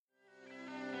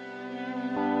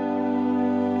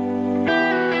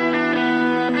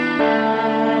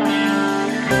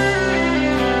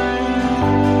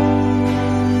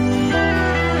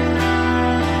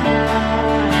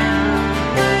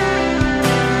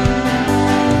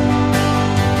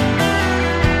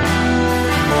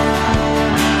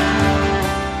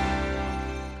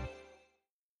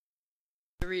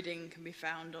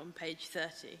found on page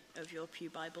 30 of your Pew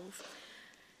Bibles.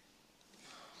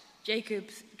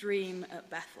 Jacob's dream at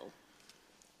Bethel.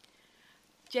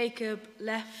 Jacob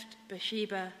left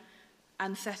Beersheba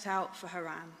and set out for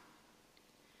Haran.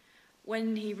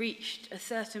 When he reached a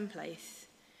certain place,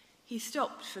 he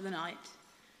stopped for the night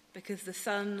because the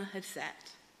sun had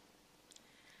set.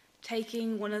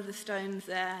 Taking one of the stones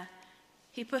there,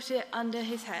 he put it under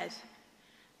his head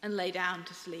and lay down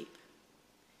to sleep.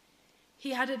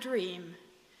 He had a dream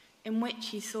in which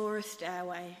he saw a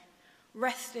stairway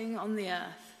resting on the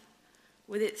earth,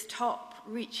 with its top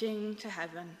reaching to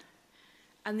heaven,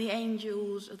 and the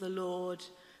angels of the Lord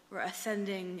were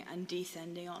ascending and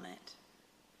descending on it.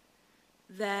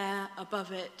 There,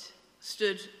 above it,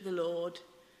 stood the Lord,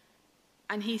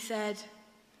 and he said,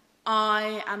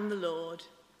 "I am the Lord,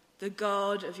 the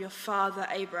God of your father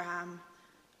Abraham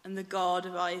and the God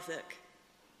of Isaac.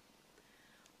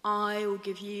 I will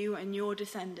give you and your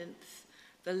descendants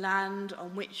the land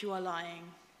on which you are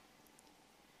lying.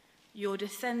 Your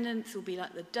descendants will be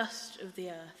like the dust of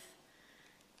the earth,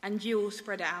 and you will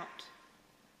spread out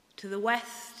to the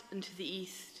west and to the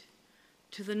east,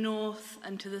 to the north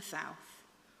and to the south.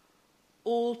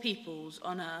 All peoples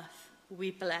on earth will be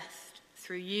blessed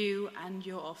through you and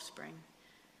your offspring.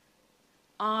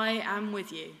 I am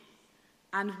with you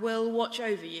and will watch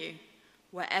over you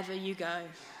wherever you go,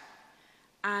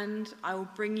 and I will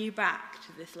bring you back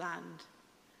to this land.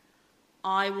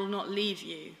 I will not leave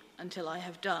you until I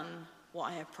have done what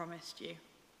I have promised you."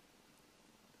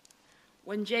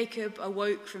 When Jacob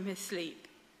awoke from his sleep,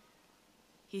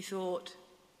 he thought,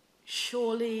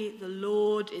 "Surely the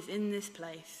Lord is in this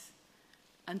place,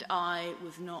 and I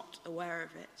was not aware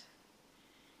of it."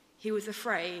 He was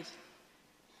afraid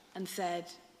and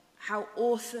said, "How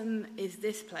awesome is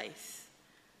this place!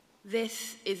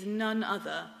 This is none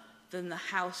other than the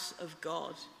house of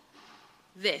God.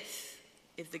 This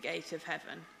is the gate of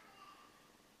heaven."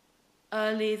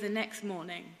 Early the next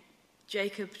morning,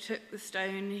 Jacob took the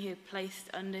stone he had placed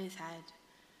under his head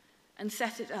and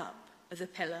set it up as a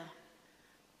pillar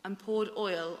and poured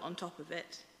oil on top of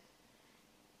it.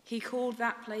 He called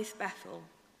that place Bethel,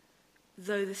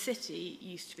 though the city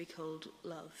used to be called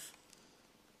Luz.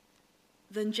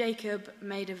 Then Jacob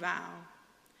made a vow,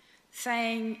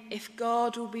 saying, "If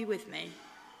God will be with me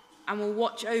and will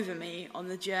watch over me on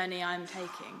the journey I am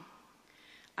taking,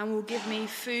 and will give me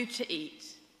food to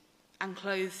eat and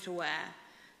clothes to wear,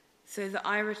 so that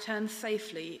I return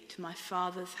safely to my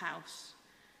father's house,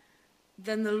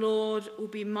 then the Lord will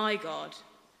be my God,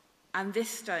 and this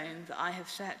stone that I have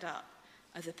set up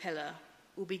as a pillar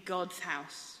will be God's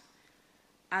house.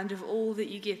 And of all that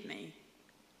you give me,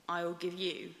 I will give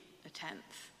you a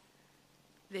tenth."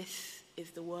 This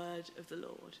is the word of the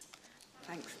Lord.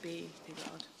 Thanks be to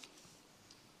God.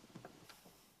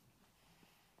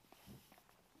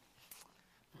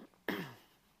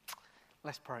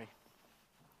 Let's pray.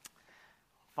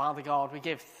 Father God, we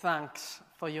give thanks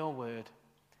for your word.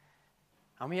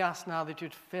 And we ask now that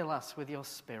you'd fill us with your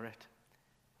Spirit.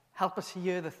 Help us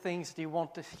hear the things that you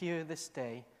want us to hear this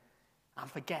day,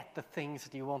 and forget the things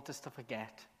that you want us to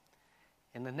forget.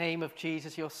 In the name of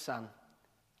Jesus, your Son.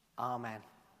 Amen.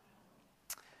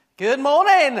 Good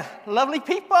morning, lovely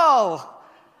people.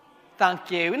 Thank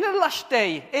you. Isn't it a lush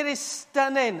day? It is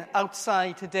stunning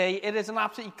outside today. It is an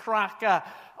absolutely cracker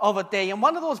of a day, and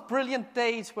one of those brilliant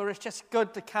days where it's just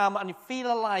good to come and you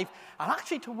feel alive and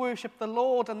actually to worship the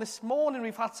Lord. And this morning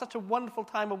we've had such a wonderful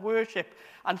time of worship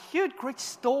and heard great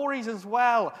stories as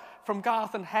well from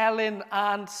Garth and Helen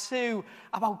and Sue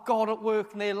about God at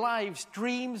work in their lives,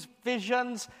 dreams,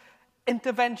 visions,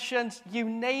 interventions, you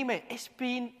name it. It's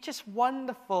been just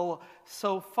wonderful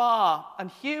so far.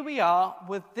 And here we are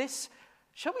with this,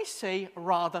 shall we say,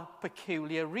 rather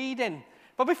peculiar reading.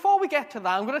 But before we get to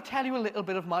that, I'm going to tell you a little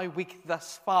bit of my week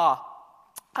thus far.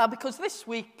 Because this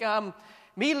week,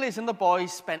 me, Liz and the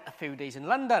boys spent a few days in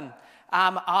London.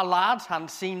 Our lads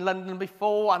hadn't seen London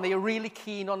before, and they were really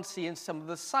keen on seeing some of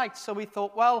the sights. So we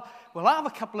thought, well, we'll have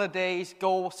a couple of days,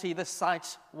 go see the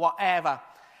sights, whatever.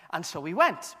 And so we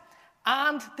went.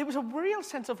 And there was a real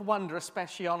sense of wonder,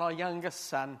 especially on our youngest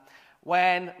son,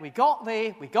 when we got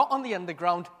there, we got on the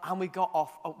Underground, and we got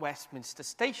off at Westminster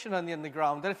Station on the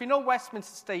Underground. And if you know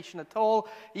Westminster Station at all,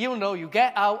 you'll know you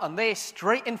get out, and there,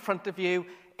 straight in front of you,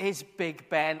 is Big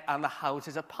Ben and the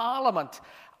Houses of Parliament.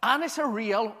 And it's a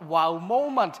real wow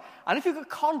moment. And if you could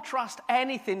contrast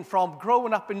anything from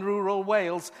growing up in rural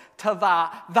Wales to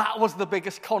that was the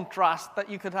biggest contrast that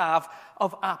you could have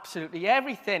of absolutely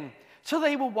everything. So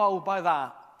they were wowed by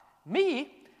that.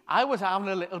 Me, I was having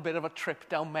a little bit of a trip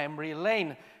down memory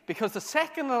lane, because the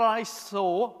second that I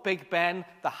saw Big Ben,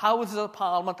 the Houses of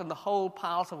Parliament, and the whole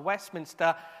Palace of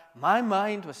Westminster, my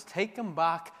mind was taken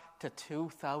back to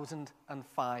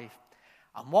 2005.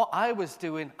 And what I was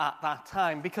doing at that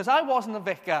time, because I wasn't a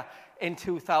vicar in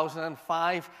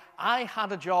 2005, I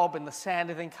had a job in the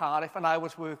Senedd in Cardiff, and I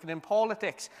was working in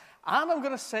politics. And I'm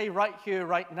going to say right here,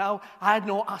 right now, I had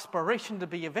no aspiration to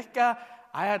be a vicar.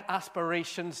 I had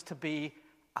aspirations to be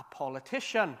a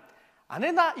politician. And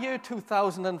in that year,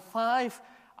 2005,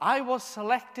 I was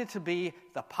selected to be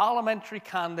the parliamentary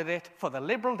candidate for the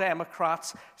Liberal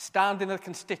Democrats standing in the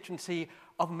constituency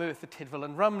of Merthyr Tydfil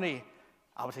and Rumney.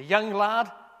 I was a young lad,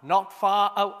 not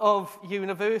far out of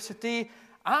university,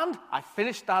 and I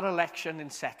finished that election in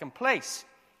second place.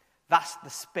 That's the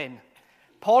spin.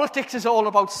 Politics is all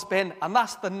about spin, and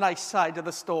that's the nice side of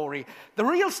the story. The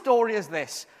real story is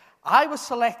this. I was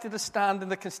selected to stand in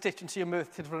the constituency of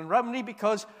Merthyr Tydfil and Rumney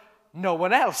because no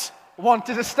one else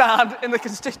wanted to stand in the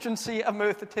constituency of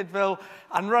Merthyr Tydfil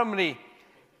and Rumney.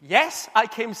 Yes, I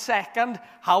came second.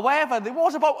 However, there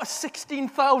was about a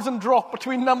 16,000 drop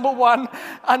between number one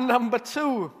and number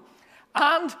two.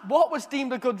 And what was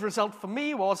deemed a good result for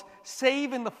me was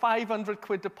saving the 500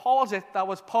 quid deposit that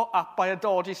was put up by a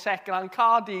dodgy second-hand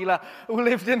car dealer who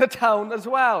lived in the town as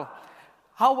well.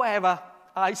 However,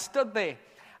 I stood there.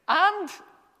 And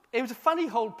it was a funny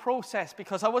whole process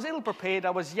because I was ill-prepared, I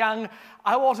was young,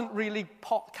 I wasn't really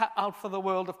cut out for the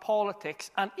world of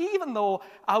politics. And even though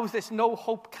I was this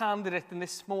no-hope candidate in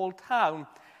this small town,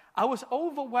 I was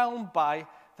overwhelmed by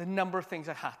the number of things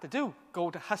I had to do. Go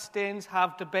to hustings,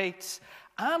 have debates,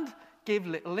 and give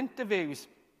little interviews.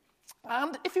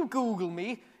 And if you Google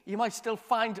me, you might still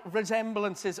find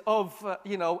resemblances of,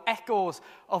 echoes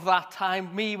of that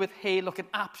time. Me with hair looking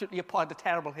absolutely appalling, a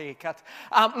terrible haircut,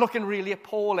 looking really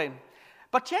appalling.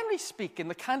 But generally speaking,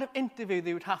 the kind of interview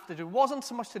they would have to do wasn't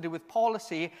so much to do with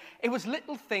policy. It was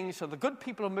little things so the good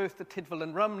people of Merthyr Tydfil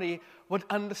and Rumney would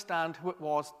understand who it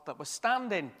was that was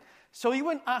standing. So you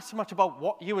weren't asked so much about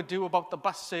what you would do about the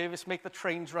bus service, make the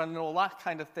trains run and all that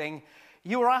kind of thing.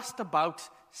 You were asked about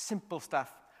simple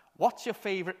stuff. What's your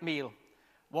favourite meal?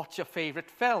 What's your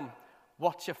favourite film?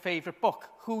 What's your favourite book?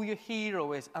 Who your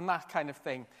hero is, and that kind of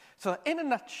thing. So in a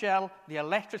nutshell, the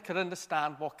electorate could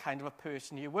understand what kind of a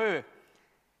person you were.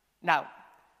 Now,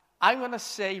 I'm going to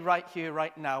say right here,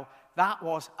 right now, that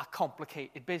was a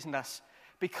complicated business.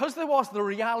 Because there was the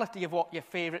reality of what your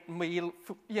favourite meal,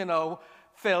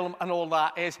 film and all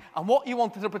that is, and what you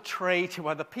wanted to portray to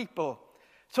other people.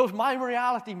 So my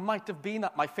reality might have been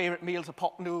that my favourite meal's a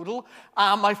pot noodle,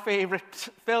 and my favourite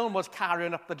film was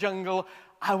Carrying Up the Jungle.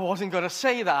 I wasn't going to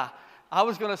say that. I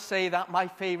was going to say that my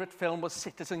favourite film was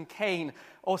Citizen Kane,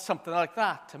 or something like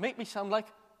that, to make me sound like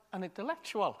an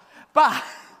intellectual. But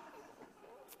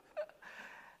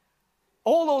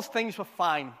all those things were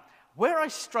fine. Where I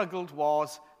struggled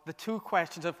was the two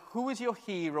questions of who is your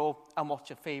hero and what's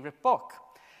your favourite book.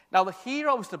 Now, the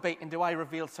hero was debating, do I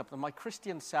reveal something of my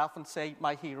Christian self and say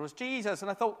my hero is Jesus? And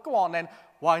I thought, go on then,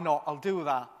 why not? I'll do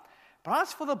that. But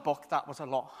as for the book, that was a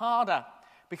lot harder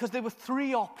because there were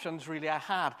three options really I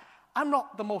had. I'm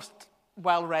not the most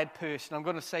well-read person, I'm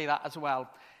going to say that as well.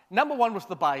 Number one was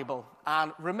the Bible,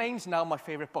 and remains now my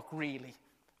favourite book, really.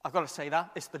 I've got to say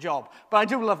that, it's the job. But I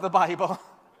do love the Bible.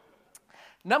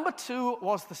 Number two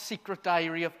was The Secret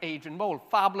Diary of Adrian Mole.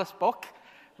 Fabulous book,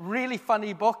 really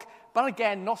funny book, but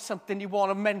again, not something you want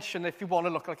to mention if you want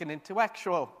to look like an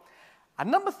intellectual.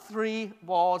 And number three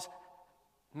was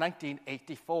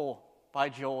 1984 by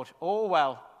George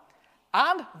Orwell.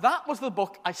 And that was the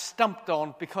book I stumped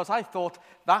on because I thought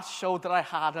that showed that I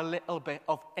had a little bit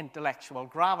of intellectual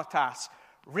gravitas.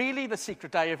 Really, The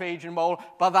Secret Diary of Adrian Mole,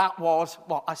 but that was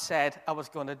what I said I was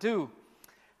going to do.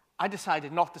 I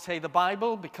decided not to say the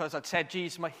Bible because I'd said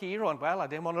Jesus my hero, and well, I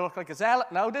didn't want to look like a zealot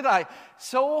now, did I?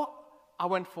 So I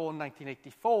went for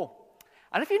 1984.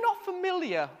 And if you're not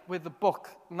familiar with the book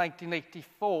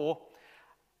 1984,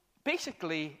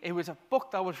 basically it was a book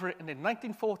that was written in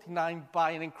 1949 by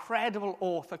an incredible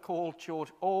author called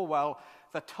George Orwell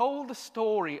that told the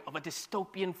story of a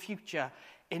dystopian future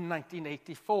in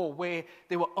 1984 where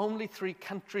there were only 3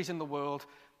 countries in the world,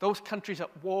 those countries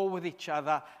at war with each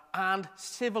other, and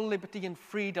civil liberty and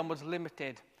freedom was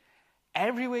limited.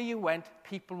 Everywhere you went,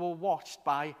 people were watched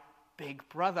by Big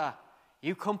Brother.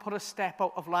 You couldn't put a step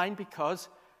out of line because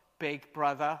Big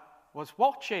Brother was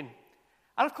watching.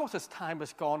 And of course, as time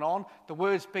has gone on, the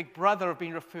words Big Brother have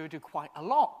been referred to quite a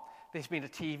lot. There's been a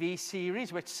TV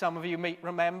series, which some of you may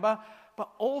remember,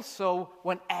 but also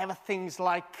whenever things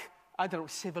like I don't know,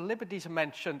 civil liberties are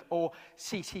mentioned or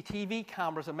CCTV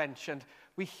cameras are mentioned,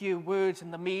 we hear words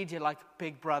in the media like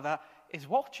Big Brother is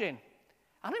watching.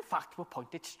 And in fact, we'll point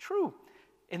it's true.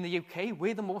 In the UK,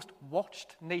 we're the most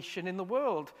watched nation in the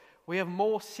world. We have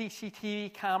more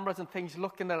CCTV cameras and things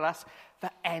looking at us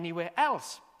than anywhere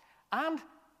else. And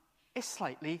it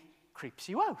slightly creeps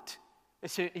you out.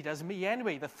 It certainly does me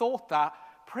anyway. The thought that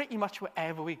pretty much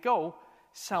wherever we go,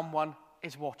 someone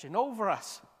is watching over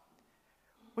us.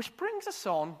 Which brings us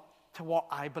on to what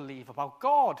I believe about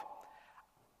God.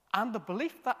 And the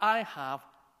belief that I have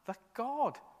that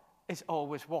God is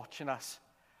always watching us.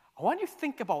 And when you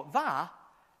think about that,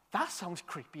 that sounds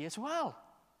creepy as well.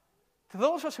 To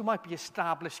those of us who might be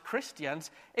established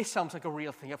Christians, it sounds like a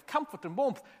real thing of comfort and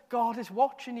warmth. God is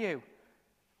watching you.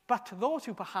 But to those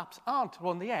who perhaps aren't or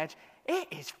on the edge, it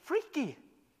is freaky.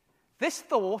 This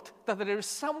thought that there is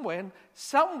someone,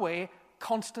 somewhere,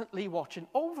 constantly watching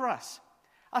over us.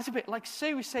 That's a bit like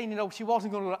Sue saying, she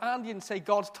wasn't going to go to Andy and say,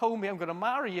 God's told me I'm going to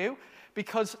marry you,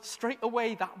 because straight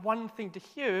away that one thing to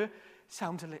hear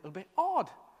sounds a little bit odd.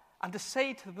 And to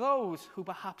say to those who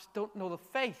perhaps don't know the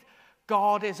faith,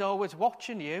 God is always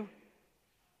watching you,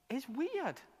 is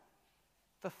weird.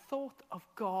 The thought of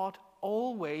God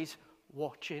always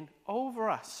watching over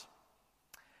us.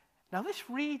 Now, this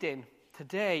reading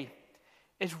today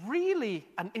is really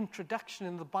an introduction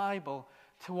in the Bible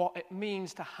to what it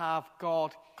means to have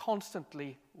God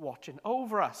constantly watching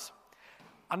over us.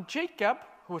 And Jacob,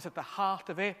 who is at the heart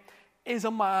of it, is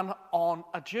a man on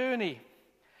a journey.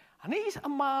 And he's a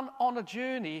man on a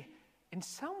journey, in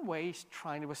some ways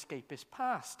trying to escape his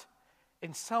past,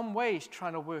 in some ways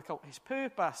trying to work out his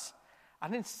purpose,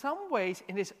 and in some ways,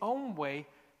 in his own way,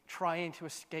 trying to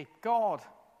escape God.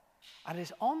 And it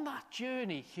is on that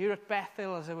journey, here at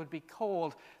Bethel, as it would be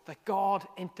called, that God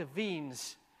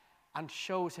intervenes and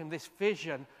shows him this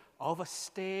vision of a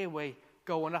stairway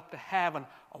going up to heaven,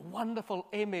 a wonderful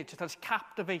image that has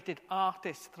captivated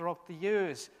artists throughout the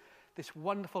years, this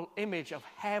wonderful image of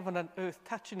heaven and earth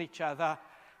touching each other,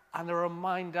 and a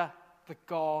reminder that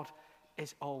God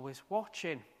is always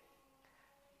watching.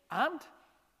 And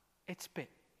it's a bit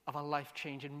of a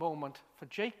life-changing moment for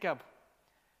Jacob.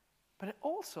 But it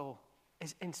also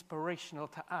is inspirational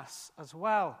to us as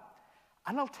well.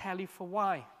 And I'll tell you for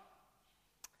why.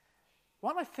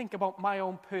 When I think about my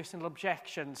own personal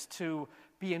objections to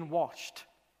being watched,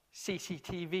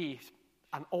 CCTV,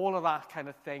 and all of that kind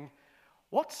of thing,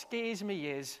 what scares me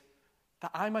is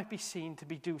that I might be seen to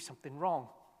do something wrong.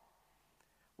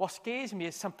 What scares me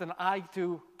is something I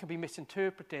do can be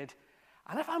misinterpreted.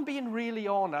 And if I'm being really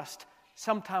honest,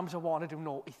 sometimes I want to do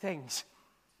naughty things.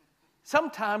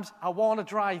 Sometimes I want to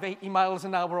drive 80 miles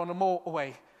an hour on a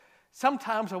motorway.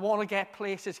 Sometimes I want to get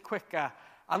places quicker.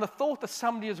 And the thought that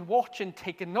somebody is watching,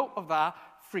 taking note of that,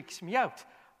 freaks me out.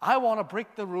 I want to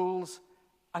break the rules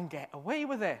and get away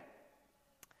with it.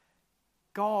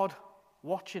 God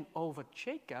watching over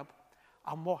Jacob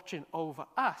and watching over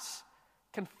us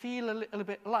can feel a little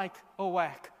bit like, oh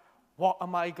heck, what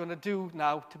am I going to do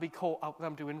now to be caught out that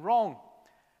I'm doing wrong?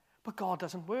 But God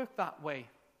doesn't work that way.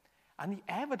 And the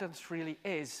evidence really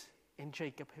is in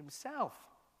Jacob himself.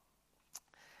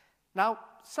 Now,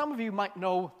 some of you might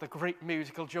know the great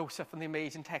musical Joseph and the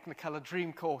Amazing Technicolor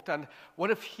Dreamcoat and would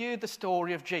have heard the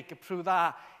story of Jacob through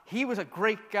that. He was a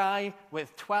great guy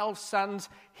with 12 sons.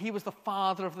 He was the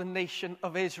father of the nation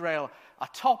of Israel, a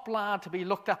top lad to be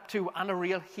looked up to and a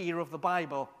real hero of the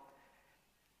Bible.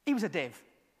 He was a div.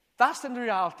 That's the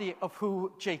reality of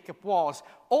who Jacob was.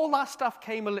 All that stuff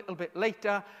came a little bit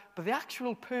later, but the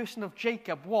actual person of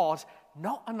Jacob was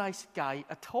not a nice guy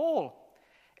at all.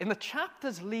 In the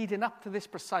chapters leading up to this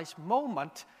precise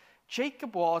moment,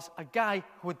 Jacob was a guy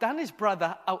who had done his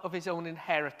brother out of his own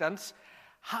inheritance,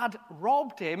 had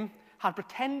robbed him, had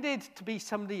pretended to be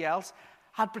somebody else,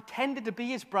 had pretended to be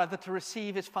his brother to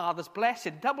receive his father's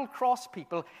blessing, double-crossed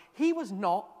people. He was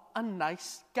not a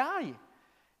nice guy.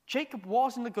 Jacob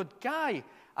wasn't a good guy.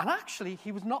 And actually,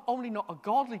 he was not only not a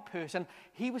godly person,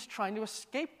 he was trying to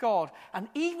escape God. And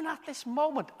even at this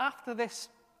moment, after this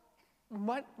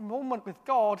moment with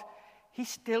God, he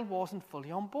still wasn't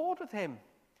fully on board with him.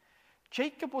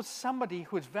 Jacob was somebody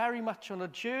who was very much on a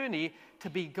journey to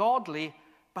be godly,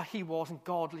 but he wasn't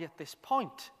godly at this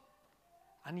point.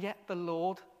 And yet the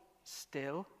Lord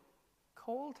still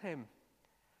called him.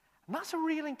 And that's a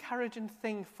real encouraging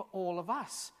thing for all of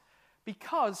us,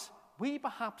 because we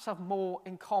perhaps have more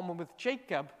in common with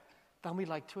Jacob than we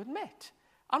like to admit.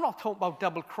 I'm not talking about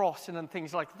double-crossing and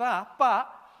things like that, but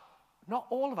not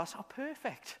all of us are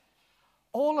perfect.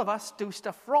 All of us do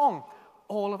stuff wrong.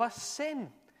 All of us sin.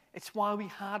 It's why we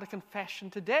had a confession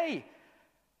today.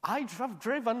 I have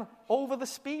driven over the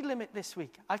speed limit this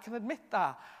week. I can admit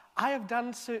that. I have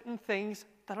done certain things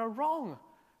that are wrong.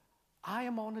 I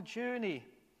am on a journey.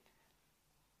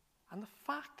 And the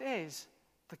fact is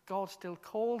that God still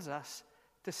calls us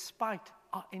despite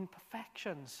our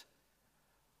imperfections.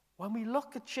 When we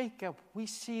look at Jacob, we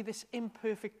see this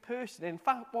imperfect person. In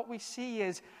fact, what we see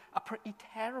is a pretty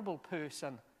terrible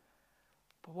person.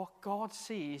 But what God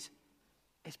sees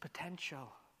is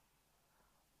potential.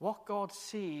 What God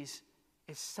sees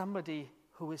is somebody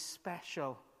who is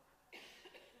special.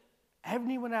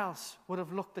 Everyone else would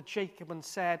have looked at Jacob and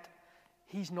said,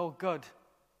 he's no good.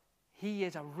 He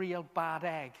is a real bad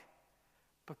egg.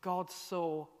 But God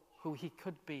saw who he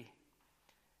could be.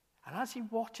 And as he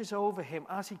watches over him,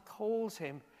 as he calls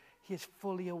him, he is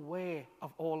fully aware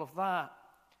of all of that.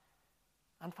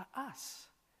 And for us,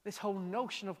 this whole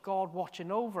notion of God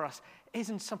watching over us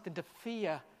isn't something to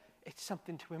fear, it's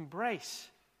something to embrace.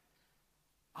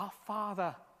 Our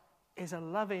Father is a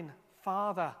loving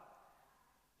Father.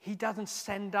 He doesn't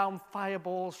send down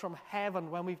fireballs from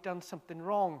heaven when we've done something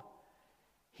wrong.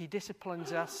 He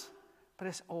disciplines us, but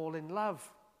it's all in love.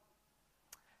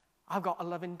 I've got a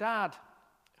loving dad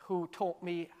who taught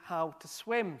me how to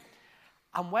swim.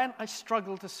 And when I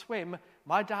struggled to swim,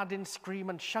 my dad didn't scream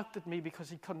and shout at me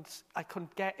because I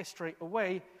couldn't get it straight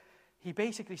away. He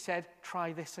basically said,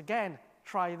 try this again,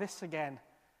 try this again.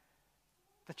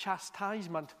 The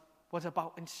chastisement was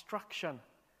about instruction.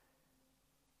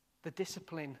 The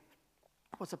discipline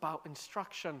was about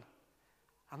instruction.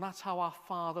 And that's how our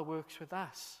Father works with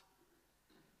us.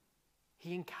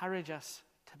 He encourages us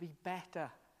to be better.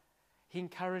 He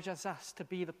encourages us to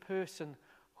be the person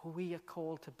who we are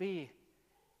called to be.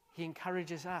 He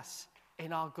encourages us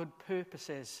in our good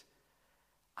purposes.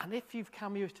 And if you've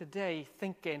come here today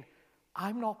thinking,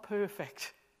 I'm not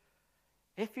perfect.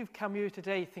 If you've come here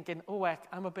today thinking, oh heck,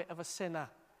 I'm a bit of a sinner.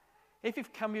 If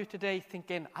you've come here today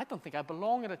thinking, I don't think I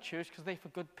belong in a church because they're for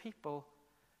good people.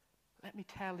 Let me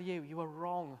tell you, you are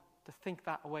wrong to think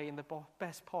that way in the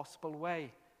best possible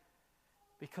way.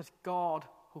 Because God,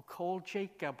 who called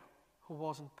Jacob, who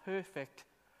wasn't perfect,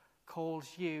 calls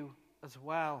you as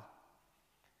well.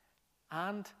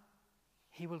 And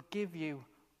he will give you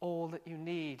all that you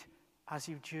need as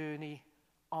you journey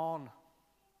on.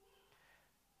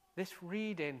 This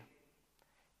reading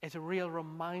is a real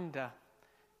reminder,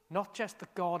 not just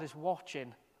that God is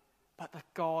watching, but that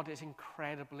God is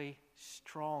incredibly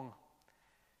strong.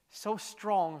 So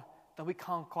strong that we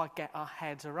can't quite get our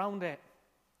heads around it.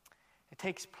 It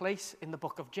takes place in the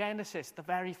book of Genesis, the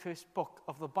very first book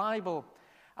of the Bible.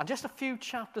 And just a few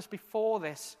chapters before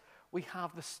this, we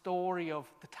have the story of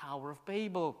the Tower of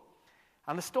Babel.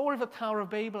 And the story of the Tower of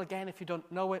Babel, again, if you don't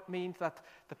know it, means that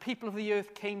the people of the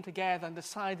earth came together and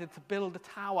decided to build a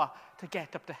tower to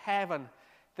get up to heaven.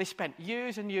 They spent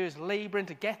years and years laboring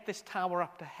to get this tower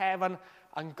up to heaven,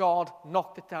 and God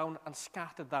knocked it down and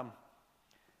scattered them.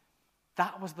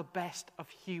 That was the best of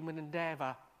human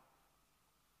endeavor.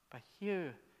 But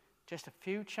here, just a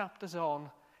few chapters on,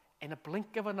 in a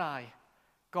blink of an eye,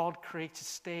 God creates a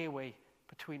stairway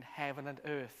between heaven and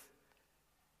earth.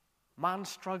 Man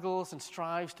struggles and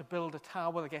strives to build a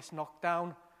tower that gets knocked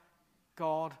down.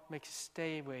 God makes a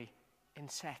stairway in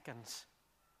seconds.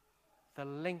 The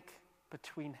link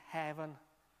between heaven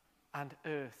and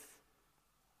earth.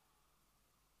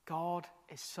 God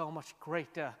is so much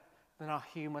greater than our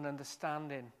human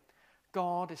understanding.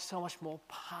 God is so much more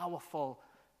powerful.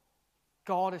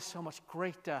 God is so much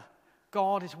greater.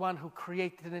 God is one who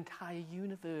created an entire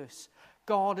universe.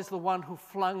 God is the one who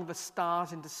flung the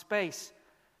stars into space.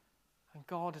 And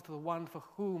God is the one for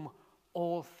whom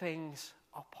all things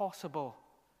are possible,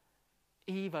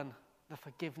 even the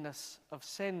forgiveness of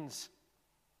sins.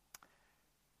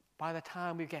 By the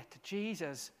time we get to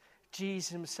Jesus, Jesus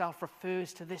himself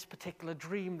refers to this particular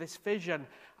dream, this vision,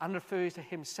 and refers to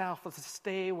himself as a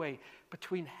stairway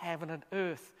between heaven and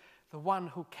earth, the one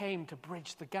who came to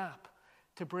bridge the gap,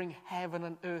 to bring heaven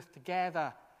and earth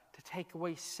together, to take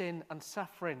away sin and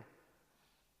suffering,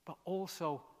 but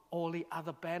also all the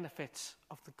other benefits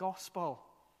of the gospel.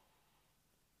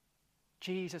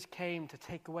 Jesus came to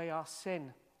take away our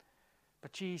sin,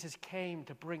 but Jesus came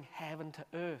to bring heaven to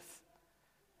earth.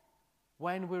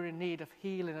 When we're in need of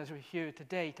healing, as we're here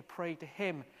today, to pray to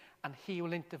him and he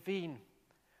will intervene.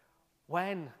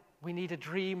 When we need a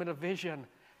dream and a vision,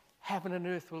 heaven and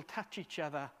earth will touch each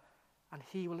other and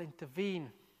he will intervene.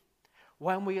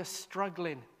 When we are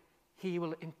struggling, he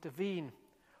will intervene.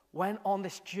 When on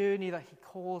this journey that he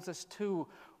calls us to,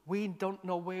 we don't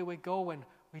know where we're going,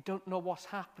 we don't know what's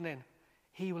happening,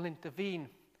 he will intervene.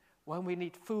 When we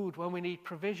need food, when we need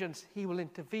provisions, he will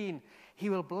intervene. He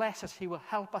will bless us, he will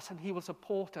help us, and he will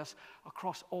support us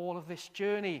across all of this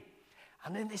journey.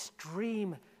 And in this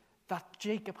dream that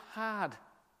Jacob had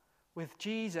with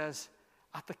Jesus,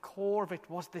 at the core of it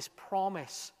was this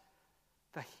promise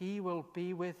that he will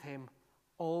be with him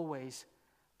always,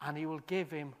 and he will give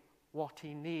him what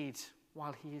he needs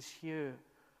while he is here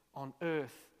on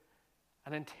earth.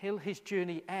 And until his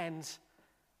journey ends,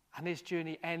 and his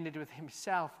journey ended with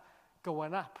himself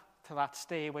going up to that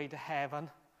stairway to heaven,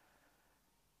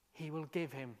 he will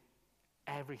give him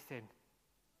everything.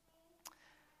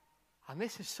 And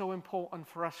this is so important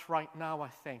for us right now, I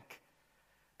think,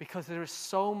 because there is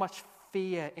so much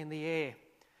fear in the air,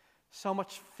 so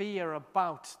much fear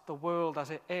about the world as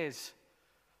it is,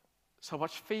 so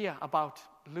much fear about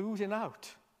losing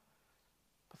out.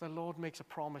 But the Lord makes a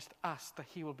promise to us that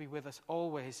he will be with us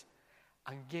always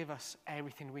and give us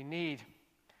everything we need.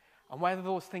 And whether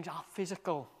those things are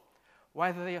physical,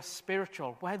 whether they are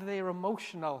spiritual, whether they are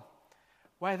emotional,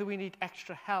 whether we need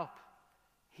extra help,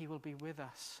 he will be with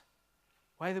us.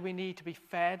 Whether we need to be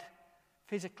fed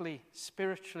physically,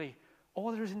 spiritually,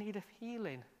 or there is a need of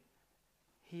healing,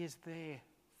 he is there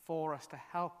for us to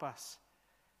help us.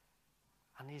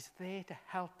 And he's there to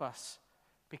help us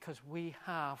because we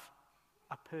have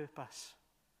a purpose.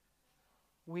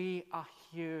 We are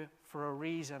here for a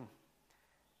reason.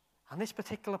 And this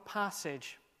particular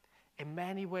passage, in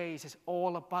many ways, is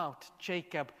all about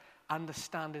Jacob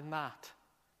understanding that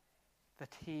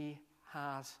he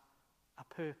has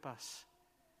a purpose.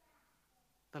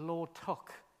 The Lord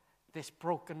took this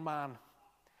broken man,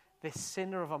 this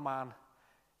sinner of a man,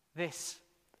 this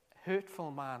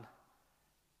hurtful man,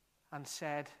 and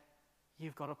said,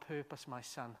 "You've got a purpose, my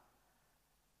son."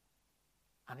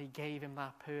 And he gave him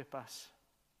that purpose.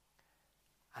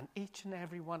 And each and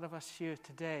every one of us here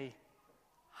today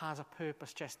has a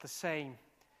purpose just the same.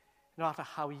 No matter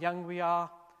how young we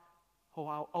are or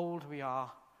how old we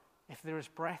are, if there is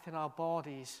breath in our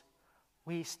bodies,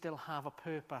 we still have a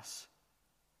purpose.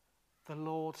 The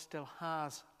Lord still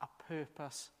has a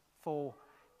purpose for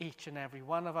each and every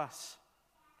one of us.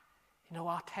 You know,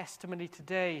 our testimony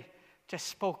today just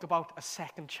spoke about a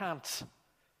second chance.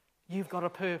 You've got a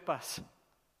purpose.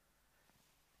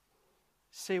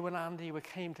 Sue and Andy, we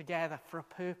came together for a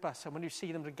purpose, and when you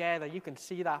see them together, you can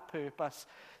see that purpose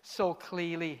so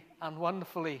clearly and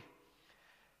wonderfully.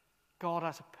 God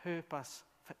has a purpose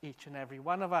for each and every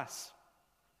one of us.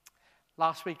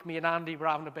 Last week, me and Andy were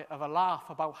having a bit of a laugh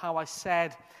about how I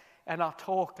said in our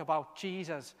talk about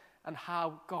Jesus and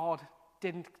how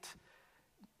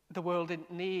the world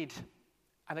didn't need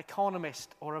an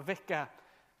economist or a vicar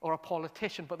or a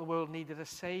politician, but the world needed a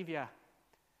saviour.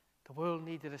 The world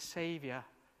needed a saviour,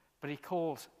 but he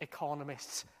calls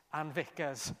economists and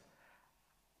vicars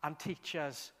and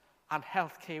teachers and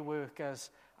healthcare workers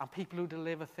and people who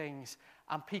deliver things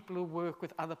and people who work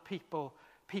with other people,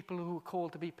 people who are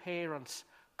called to be parents.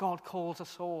 God calls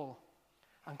us all,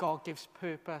 and God gives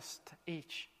purpose to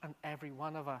each and every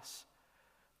one of us.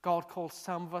 God calls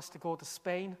some of us to go to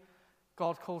Spain.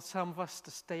 God calls some of us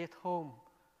to stay at home.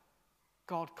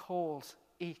 God calls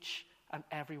each and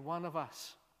every one of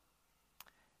us.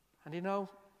 And you know,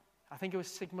 I think it was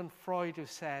Sigmund Freud who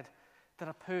said that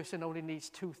a person only needs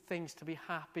two things to be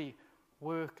happy: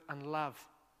 work and love.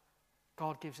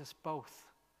 God gives us both.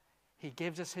 He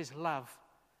gives us his love,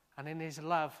 and in his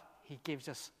love, he gives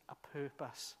us a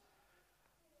purpose.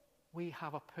 We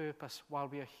have a purpose while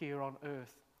we are here on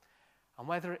earth. And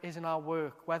whether it is in our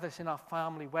work, whether it's in our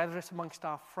family, whether it's amongst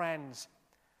our friends,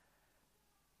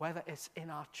 whether it's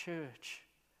in our church,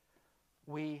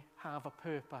 we have a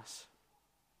purpose.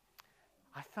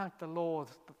 I thank the Lord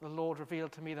that the Lord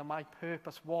revealed to me that my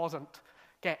purpose wasn't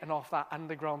getting off that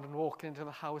underground and walking into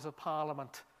the House of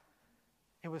Parliament.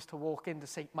 It was to walk into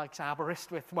St. Mike's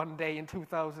Aberystwyth one day in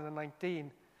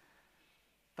 2019.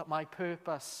 That my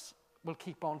purpose will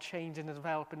keep on changing and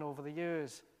developing over the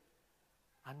years.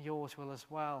 And yours will as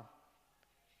well.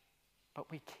 But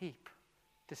we keep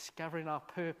discovering our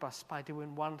purpose by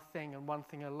doing one thing and one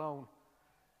thing alone.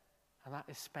 And that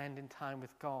is spending time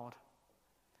with God.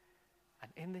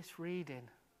 And in this reading,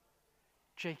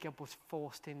 Jacob was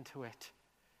forced into it.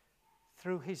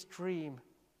 Through his dream,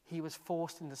 he was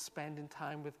forced into spending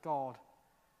time with God.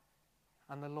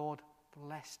 And the Lord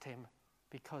blessed him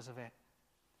because of it.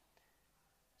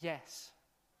 Yes,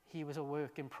 he was a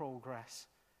work in progress.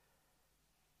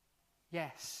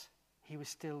 Yes, he was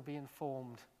still being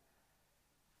formed.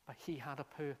 But he had a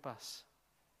purpose.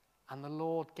 And the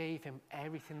Lord gave him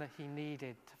everything that he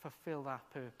needed to fulfill that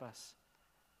purpose.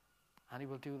 And he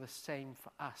will do the same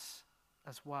for us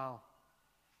as well.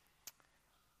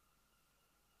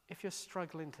 If if you're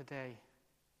struggling today,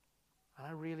 and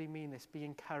I really mean this, be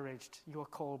encouraged. You are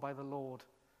called by the Lord.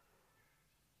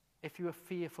 If you are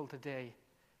fearful today,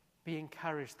 be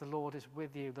encouraged. The Lord is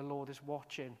with you. The Lord is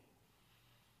watching.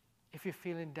 If you're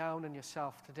feeling down on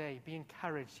yourself today, be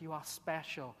encouraged. You are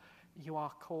special. You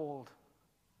are called.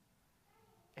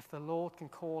 If the Lord can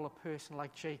call a person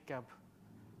like Jacob,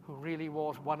 who really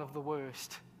was one of the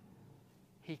worst,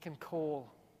 he can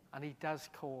call, and he does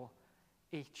call,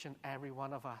 each and every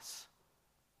one of us.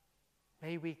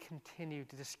 May we continue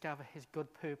to discover his good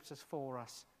purposes for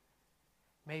us.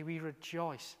 May we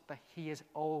rejoice that he is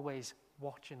always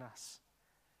watching us.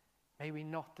 May we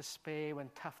not despair when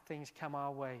tough things come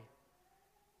our way.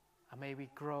 And may we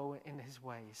grow in his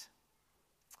ways.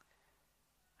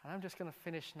 And I'm just going to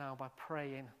finish now by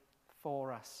praying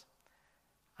for us.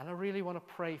 And I really want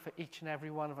to pray for each and every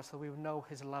one of us that we would know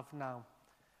his love now.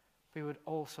 We would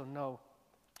also know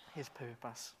his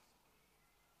purpose.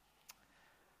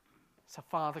 So,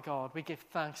 Father God, we give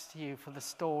thanks to you for the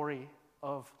story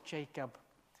of Jacob.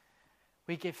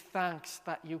 We give thanks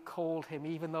that you called him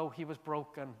even though he was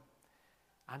broken,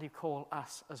 and you call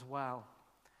us as well.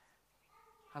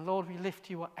 And Lord, we lift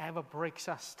you whatever breaks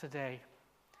us today.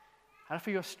 And if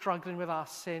we are struggling with our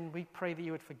sin, we pray that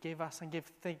you would forgive us and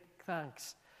give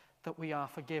thanks that we are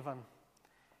forgiven.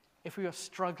 If we are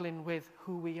struggling with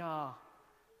who we are,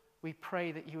 we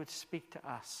pray that you would speak to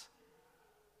us.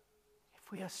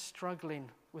 If we are struggling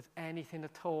with anything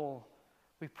at all,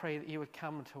 we pray that you would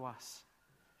come to us.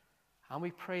 And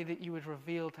we pray that you would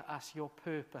reveal to us your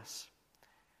purpose.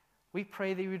 We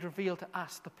pray that you would reveal to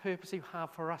us the purpose you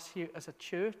have for us here as a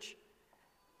church,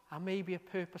 and maybe a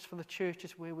purpose for the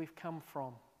churches where we've come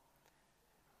from.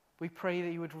 We pray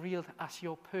that you would reveal to us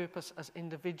your purpose as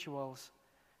individuals,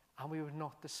 and we would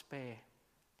not despair.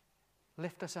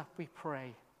 Lift us up, we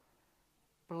pray.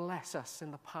 Bless us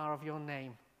in the power of your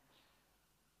name.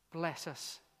 Bless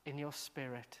us in your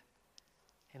Spirit.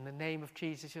 In the name of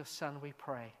Jesus, your Son, we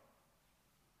pray.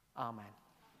 Amen.